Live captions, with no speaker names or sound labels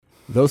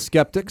Those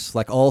skeptics,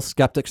 like all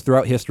skeptics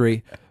throughout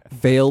history,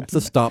 failed to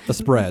stop the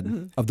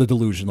spread of the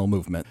delusional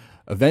movement.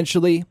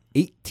 Eventually,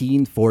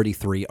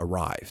 1843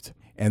 arrived.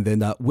 And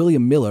then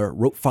William Miller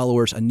wrote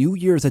followers a New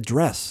Year's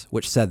address,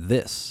 which said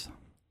this.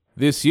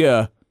 This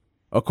year,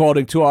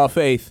 according to our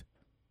faith,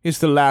 is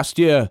the last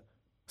year.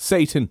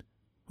 Satan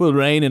will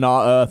reign in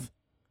our earth.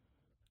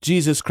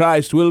 Jesus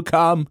Christ will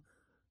come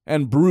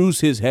and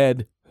bruise his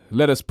head.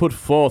 Let us put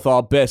forth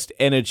our best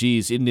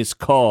energies in this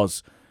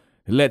cause.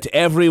 Let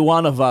every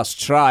one of us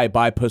try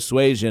by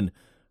persuasion,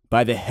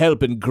 by the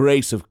help and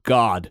grace of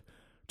God,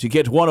 to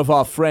get one of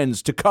our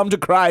friends to come to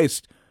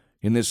Christ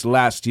in this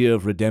last year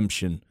of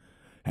redemption.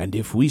 And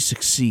if we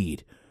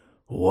succeed,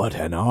 what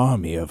an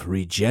army of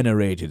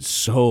regenerated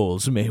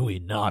souls may we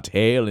not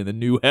hail in the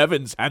new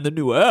heavens and the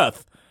new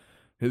earth.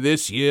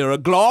 This year, a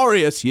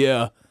glorious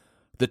year,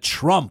 the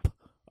trump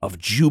of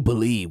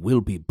Jubilee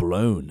will be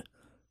blown.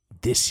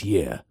 This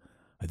year,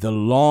 the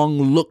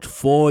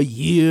long-looked-for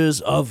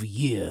years of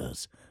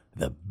years,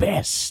 the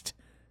best,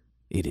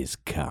 it is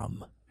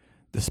come.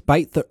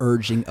 Despite the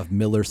urging of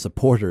Miller's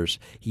supporters,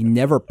 he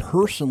never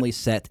personally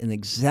set an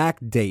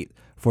exact date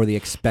for the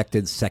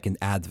expected Second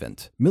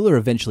Advent. Miller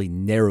eventually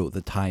narrowed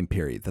the time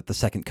period that the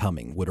Second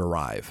Coming would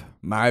arrive.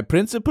 My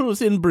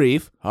principles in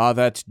brief are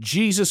that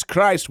Jesus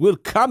Christ will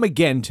come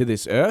again to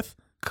this earth,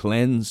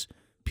 cleanse,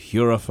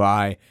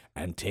 purify,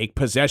 and take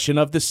possession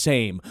of the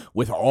same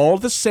with all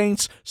the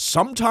saints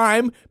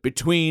sometime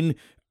between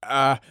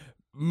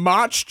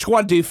March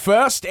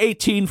 21st,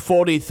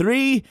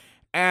 1843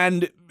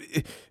 and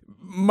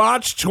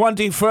March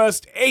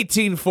 21st,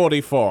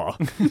 1844.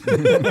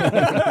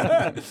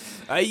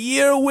 A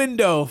year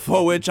window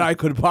for which I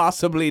could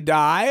possibly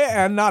die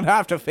and not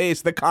have to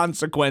face the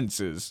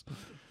consequences.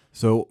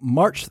 So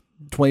March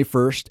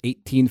 21st,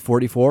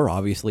 1844,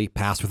 obviously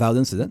passed without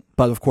incident.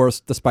 But of course,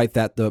 despite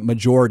that, the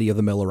majority of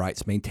the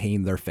Millerites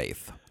maintained their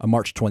faith. On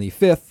March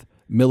 25th,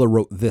 Miller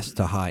wrote this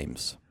to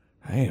Himes.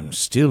 I am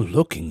still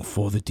looking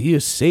for the dear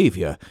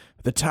Savior.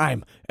 The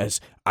time, as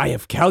I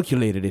have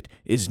calculated it,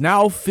 is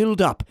now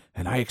filled up,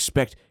 and I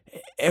expect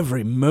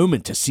every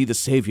moment to see the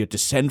Savior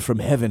descend from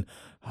heaven.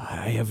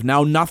 I have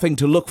now nothing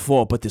to look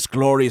for but this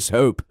glorious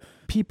hope.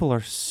 People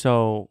are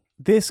so...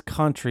 This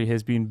country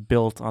has been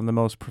built on the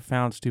most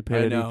profound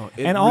stupidity. I know.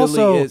 It and really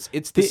also, is.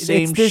 It's the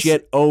same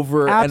shit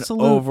over and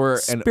over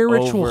and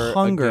spiritual over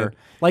hunger. again.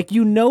 Like,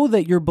 you know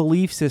that your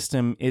belief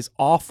system is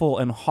awful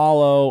and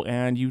hollow,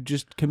 and you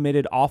just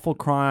committed awful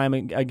crime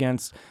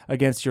against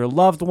your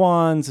loved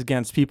ones,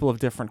 against people of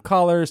different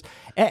colors.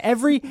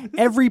 Every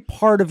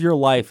part of your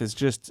life is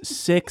just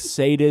sick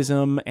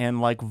sadism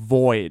and like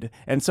void.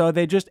 And so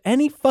they just,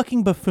 any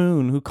fucking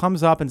buffoon who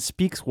comes up and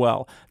speaks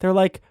well, they're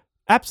like,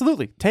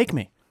 absolutely, take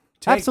me.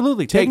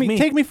 Absolutely. Take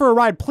me for a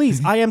ride,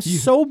 please. I am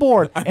so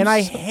bored, and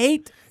I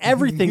hate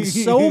everything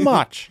so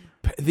much.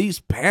 These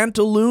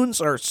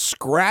pantaloons are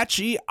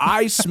scratchy.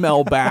 I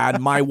smell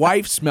bad. My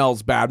wife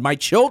smells bad. My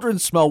children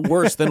smell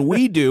worse than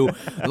we do.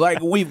 Like,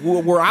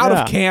 we're out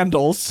of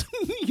candles.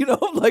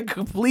 Like,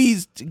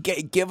 please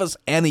give us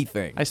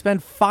anything. I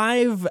spend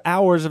 5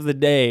 hours of the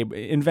day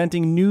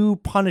inventing new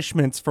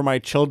punishments for my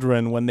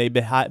children when they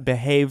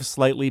behave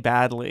slightly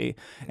badly,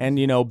 and,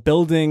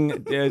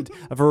 building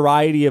a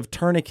variety of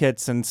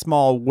tourniquets and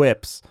small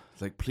whips.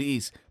 It's like,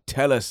 please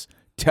tell us,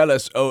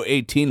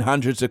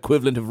 1800s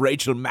equivalent of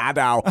Rachel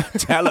Maddow.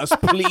 Tell us,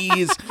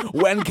 please,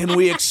 when can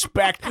we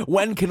expect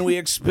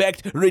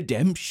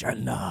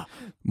redemption?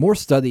 More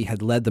study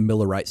had led the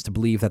Millerites to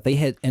believe that they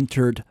had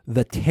entered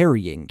the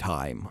tarrying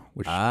time,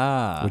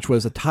 which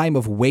was a time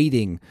of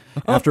waiting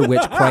after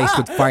which Christ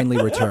would finally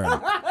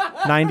return.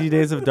 90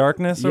 days of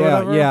darkness or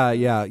whatever?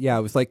 Yeah.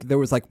 It was like, there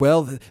was like,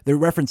 well, the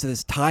reference to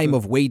this time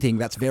of waiting,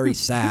 that's very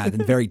sad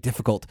and very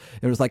difficult.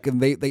 It was like,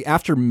 they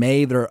after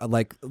May, they're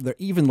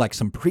even like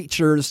some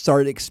preachers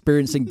started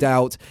experiencing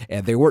doubt,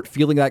 and they weren't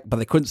feeling that, but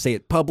they couldn't say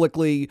it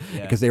publicly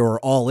because they were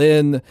all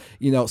in,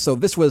 so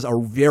this was a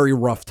very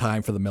rough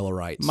time for the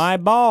Millerites. My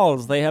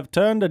balls, they have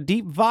turned a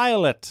deep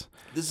violet.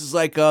 This is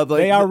like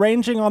they are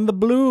ranging on the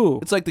blue.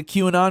 It's like the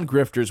QAnon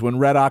grifters when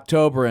Red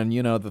October and,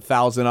 the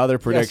 1,000 other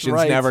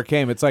predictions never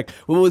came. It's like,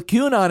 well, with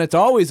QAnon, it's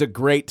always a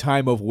great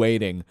time of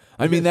waiting.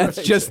 I mean, that's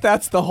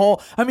the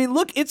whole. I mean,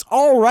 look, it's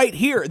all right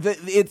here.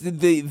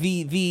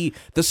 The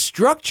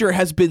structure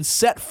has been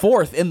set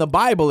forth in the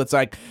Bible. It's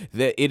like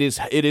it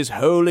is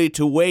holy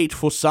to wait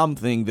for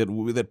something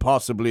that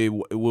possibly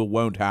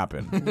won't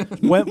happen.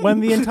 when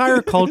the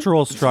entire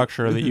cultural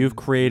structure that you've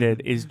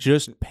created is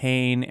just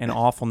pain and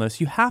awfulness,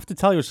 you have to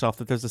tell yourself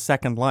that there's a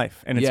second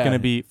life, and it's going to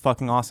be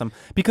fucking awesome,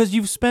 because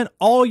you've spent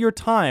all your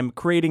time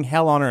creating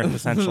hell on earth,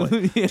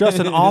 essentially. Just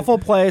an awful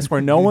place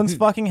where no one's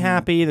fucking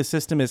happy, the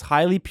system is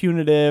highly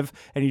punitive,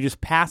 and you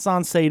just pass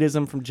on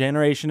sadism from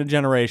generation to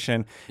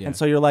generation. And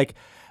so you're like,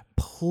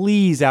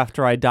 please,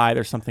 after I die,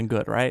 there's something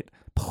good, right?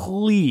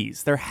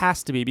 please, there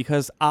has to be,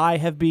 because I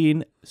have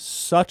been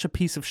such a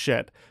piece of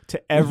shit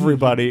to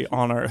everybody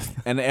on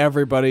Earth. And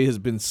everybody has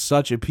been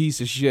such a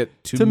piece of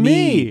shit to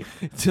me.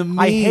 To me.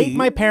 I hate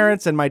my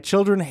parents and my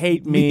children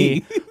hate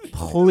me.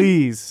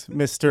 Please,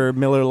 Mr.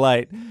 Miller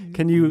Lite,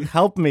 can you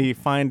help me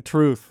find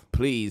truth?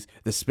 Please,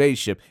 the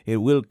spaceship, it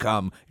will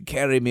come.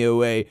 Carry me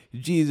away.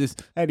 Jesus.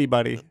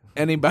 Anybody.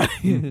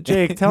 Anybody.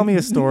 Jake, tell me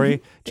a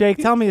story. Jake,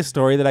 tell me a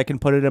story that I can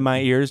put it in my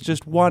ears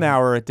just 1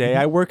 hour a day.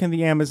 I work in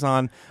the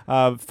Amazon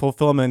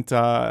fulfillment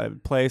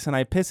place, and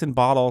I piss in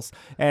bottles,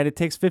 and it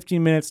takes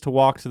 15 minutes to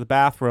walk to the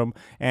bathroom,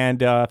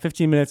 and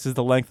 15 minutes is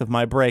the length of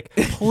my break.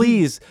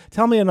 Please,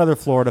 tell me another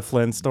Florida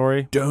Flynn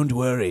story. Don't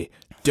worry.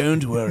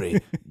 Don't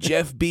worry.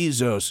 Jeff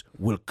Bezos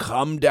will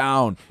come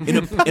down in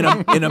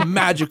a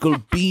magical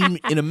beam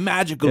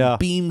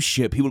beam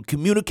ship. He will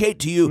communicate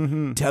to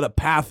you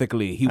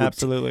telepathically. He will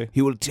Absolutely.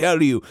 He will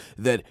tell you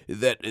that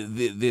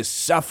this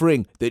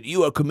suffering that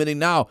you are committing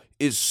now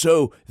is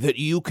so that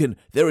you can.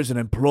 There is an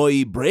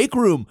employee break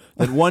room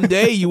that one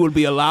day you will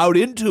be allowed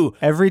into.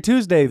 Every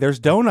Tuesday, there's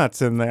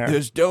donuts in there.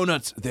 There's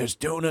donuts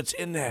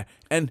in there,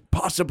 and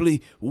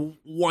possibly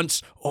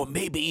once or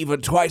maybe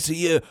even twice a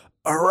year,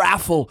 a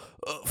raffle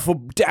for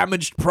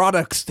damaged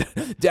products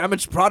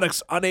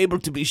unable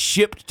to be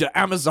shipped to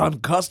Amazon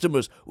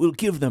customers. We'll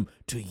give them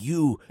to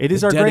you. It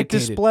is our great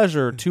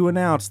displeasure to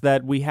announce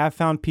that we have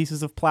found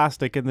pieces of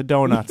plastic in the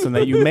donuts and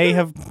that you may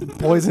have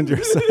poisoned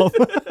yourself.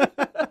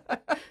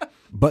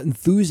 But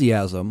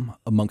enthusiasm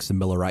amongst the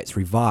Millerites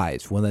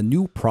revived when a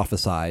new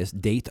prophesied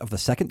date of the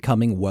second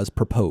coming was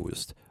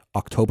proposed,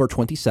 October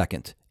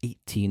 22nd,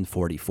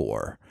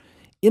 1844.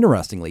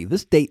 Interestingly,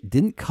 this date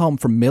didn't come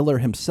from Miller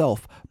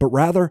himself, but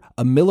rather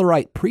a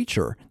Millerite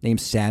preacher named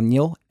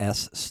Samuel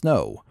S.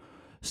 Snow.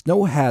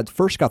 Snow had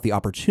first got the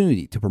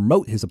opportunity to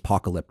promote his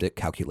apocalyptic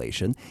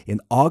calculation in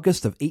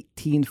August of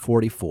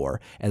 1844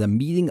 at a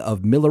meeting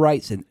of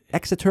Millerites in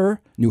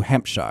Exeter, New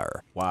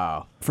Hampshire.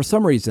 Wow. For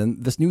some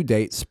reason, this new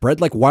date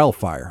spread like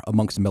wildfire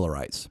amongst the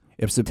Millerites.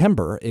 In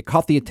September, it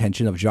caught the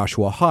attention of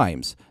Joshua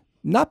Himes,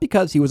 not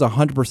because he was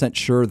 100%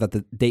 sure that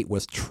the date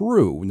was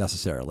true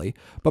necessarily,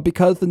 but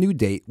because the new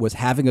date was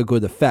having a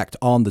good effect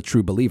on the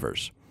true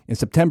believers. In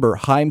September,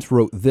 Himes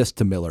wrote this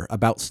to Miller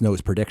about Snow's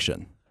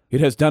prediction.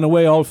 It has done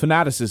away all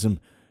fanaticism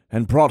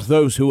and brought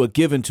those who were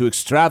given to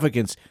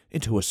extravagance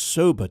into a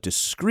sober,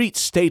 discreet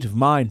state of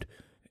mind.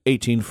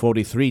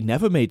 1843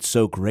 never made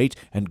so great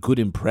and good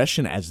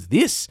impression as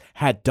this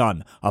had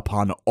done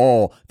upon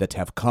all that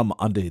have come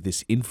under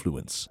this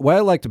influence. What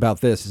I liked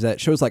about this is that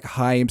it shows like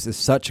Himes is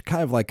such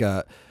kind of like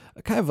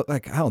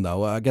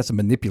I guess a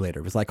manipulator.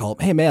 It was like, oh,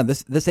 hey man,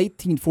 this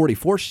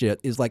 1844 shit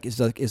is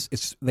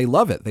they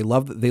love it. They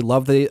love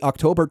the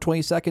October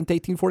 22nd,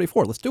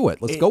 1844. Let's do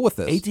it. Let's go with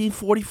this.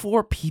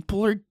 1844,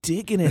 people are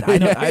digging it.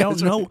 I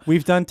don't know.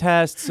 We've done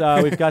tests.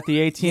 We've got the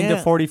 18 to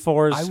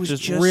 44s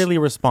just really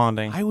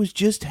responding. I was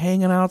just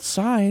hanging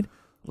outside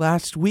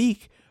last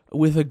week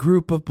with a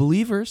group of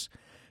believers,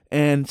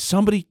 and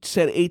somebody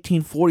said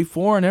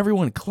 1844, and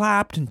everyone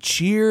clapped and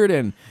cheered.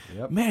 And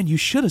man, you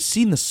should have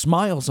seen the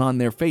smiles on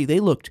their face.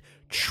 They looked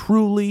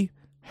truly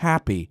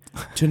happy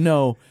to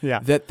know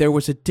that there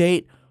was a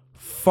date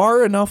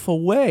far enough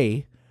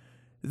away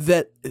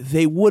that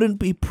they wouldn't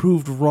be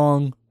proved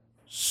wrong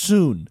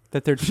soon.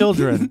 That their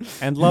children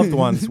and loved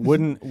ones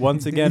wouldn't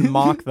once again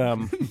mock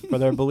them for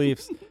their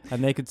beliefs.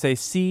 And they could say,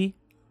 see.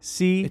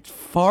 It's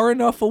far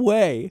enough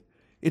away.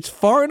 It's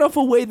far enough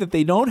away that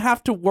they don't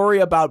have to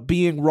worry about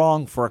being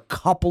wrong for a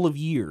couple of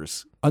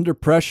years. Under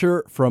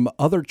pressure from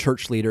other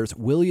church leaders,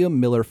 William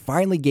Miller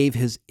finally gave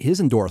his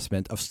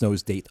endorsement of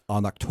Snow's date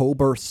on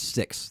October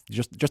 6th,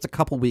 just a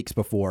couple weeks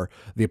before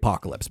the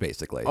apocalypse,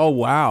 basically. Oh,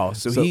 wow.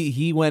 So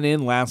he went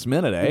in last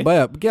minute, eh?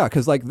 But yeah,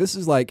 because like this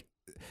is like,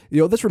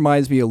 this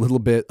reminds me a little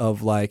bit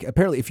of like,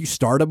 apparently if you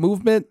start a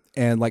movement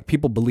and like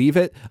people believe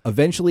it,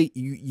 eventually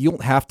you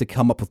don't have to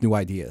come up with new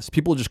ideas.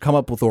 People just come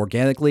up with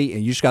organically,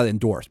 and you just got to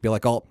endorse. Be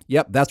like, oh,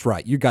 yep, that's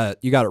right. You got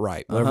it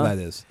right. Whatever that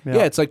is.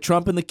 Yeah, it's like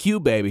Trump and the Q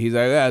baby. He's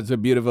like, that's a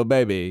beautiful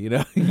baby. You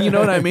know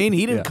what I mean?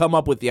 He didn't come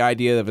up with the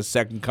idea of a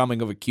second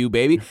coming of a Q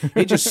baby.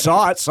 He just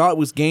saw it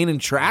was gaining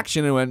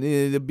traction, and went,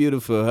 the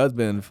beautiful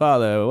husband,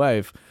 father,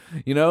 wife.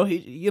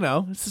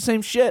 It's the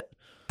same shit.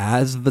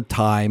 As the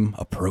time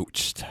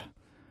approached,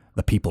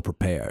 the people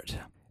prepared.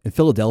 In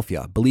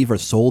Philadelphia,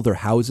 believers sold their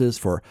houses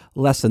for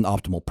less than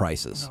optimal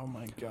prices. Oh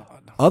my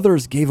God.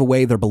 Others gave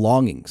away their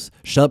belongings,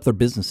 shut up their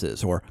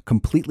businesses, or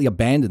completely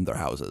abandoned their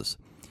houses.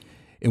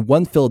 In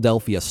one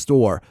Philadelphia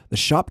store, the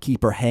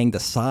shopkeeper hanged a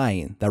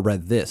sign that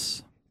read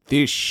this: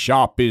 "This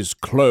shop is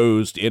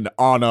closed in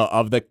honor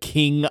of the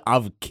King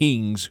of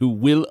Kings, who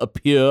will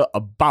appear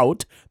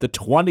about the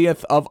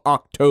 20th of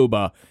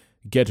October.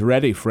 Get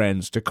ready,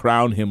 friends, to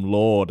crown him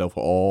Lord of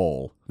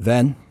all."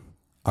 Then,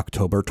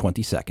 October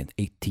 22nd,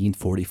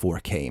 1844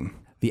 came.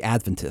 The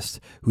Adventists,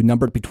 who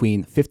numbered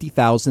between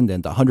 50,000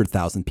 and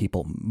 100,000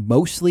 people,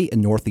 mostly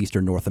in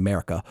northeastern North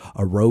America,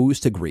 arose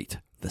to greet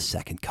the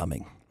second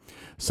coming.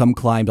 Some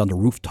climbed onto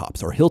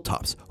rooftops or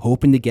hilltops,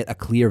 hoping to get a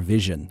clear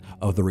vision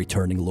of the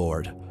returning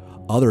Lord.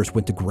 Others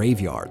went to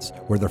graveyards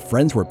where their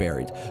friends were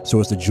buried so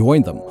as to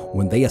join them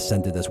when they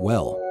ascended as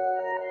well.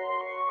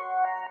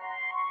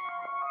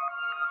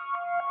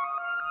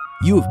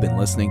 You have been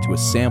listening to a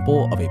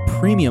sample of a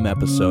premium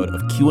episode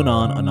of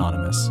QAnon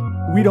Anonymous.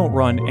 We don't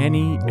run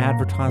any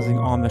advertising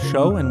on the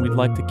show, and we'd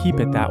like to keep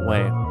it that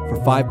way. For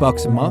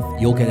 $5 a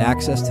month, you'll get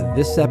access to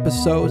this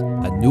episode,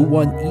 a new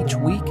one each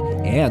week,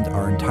 and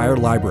our entire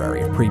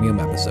library of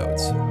premium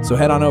episodes. So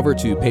head on over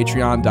to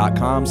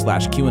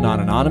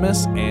patreon.com/QAnon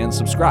Anonymous and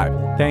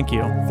subscribe. Thank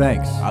you.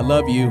 Thanks. I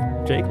love you.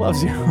 Jake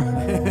loves you.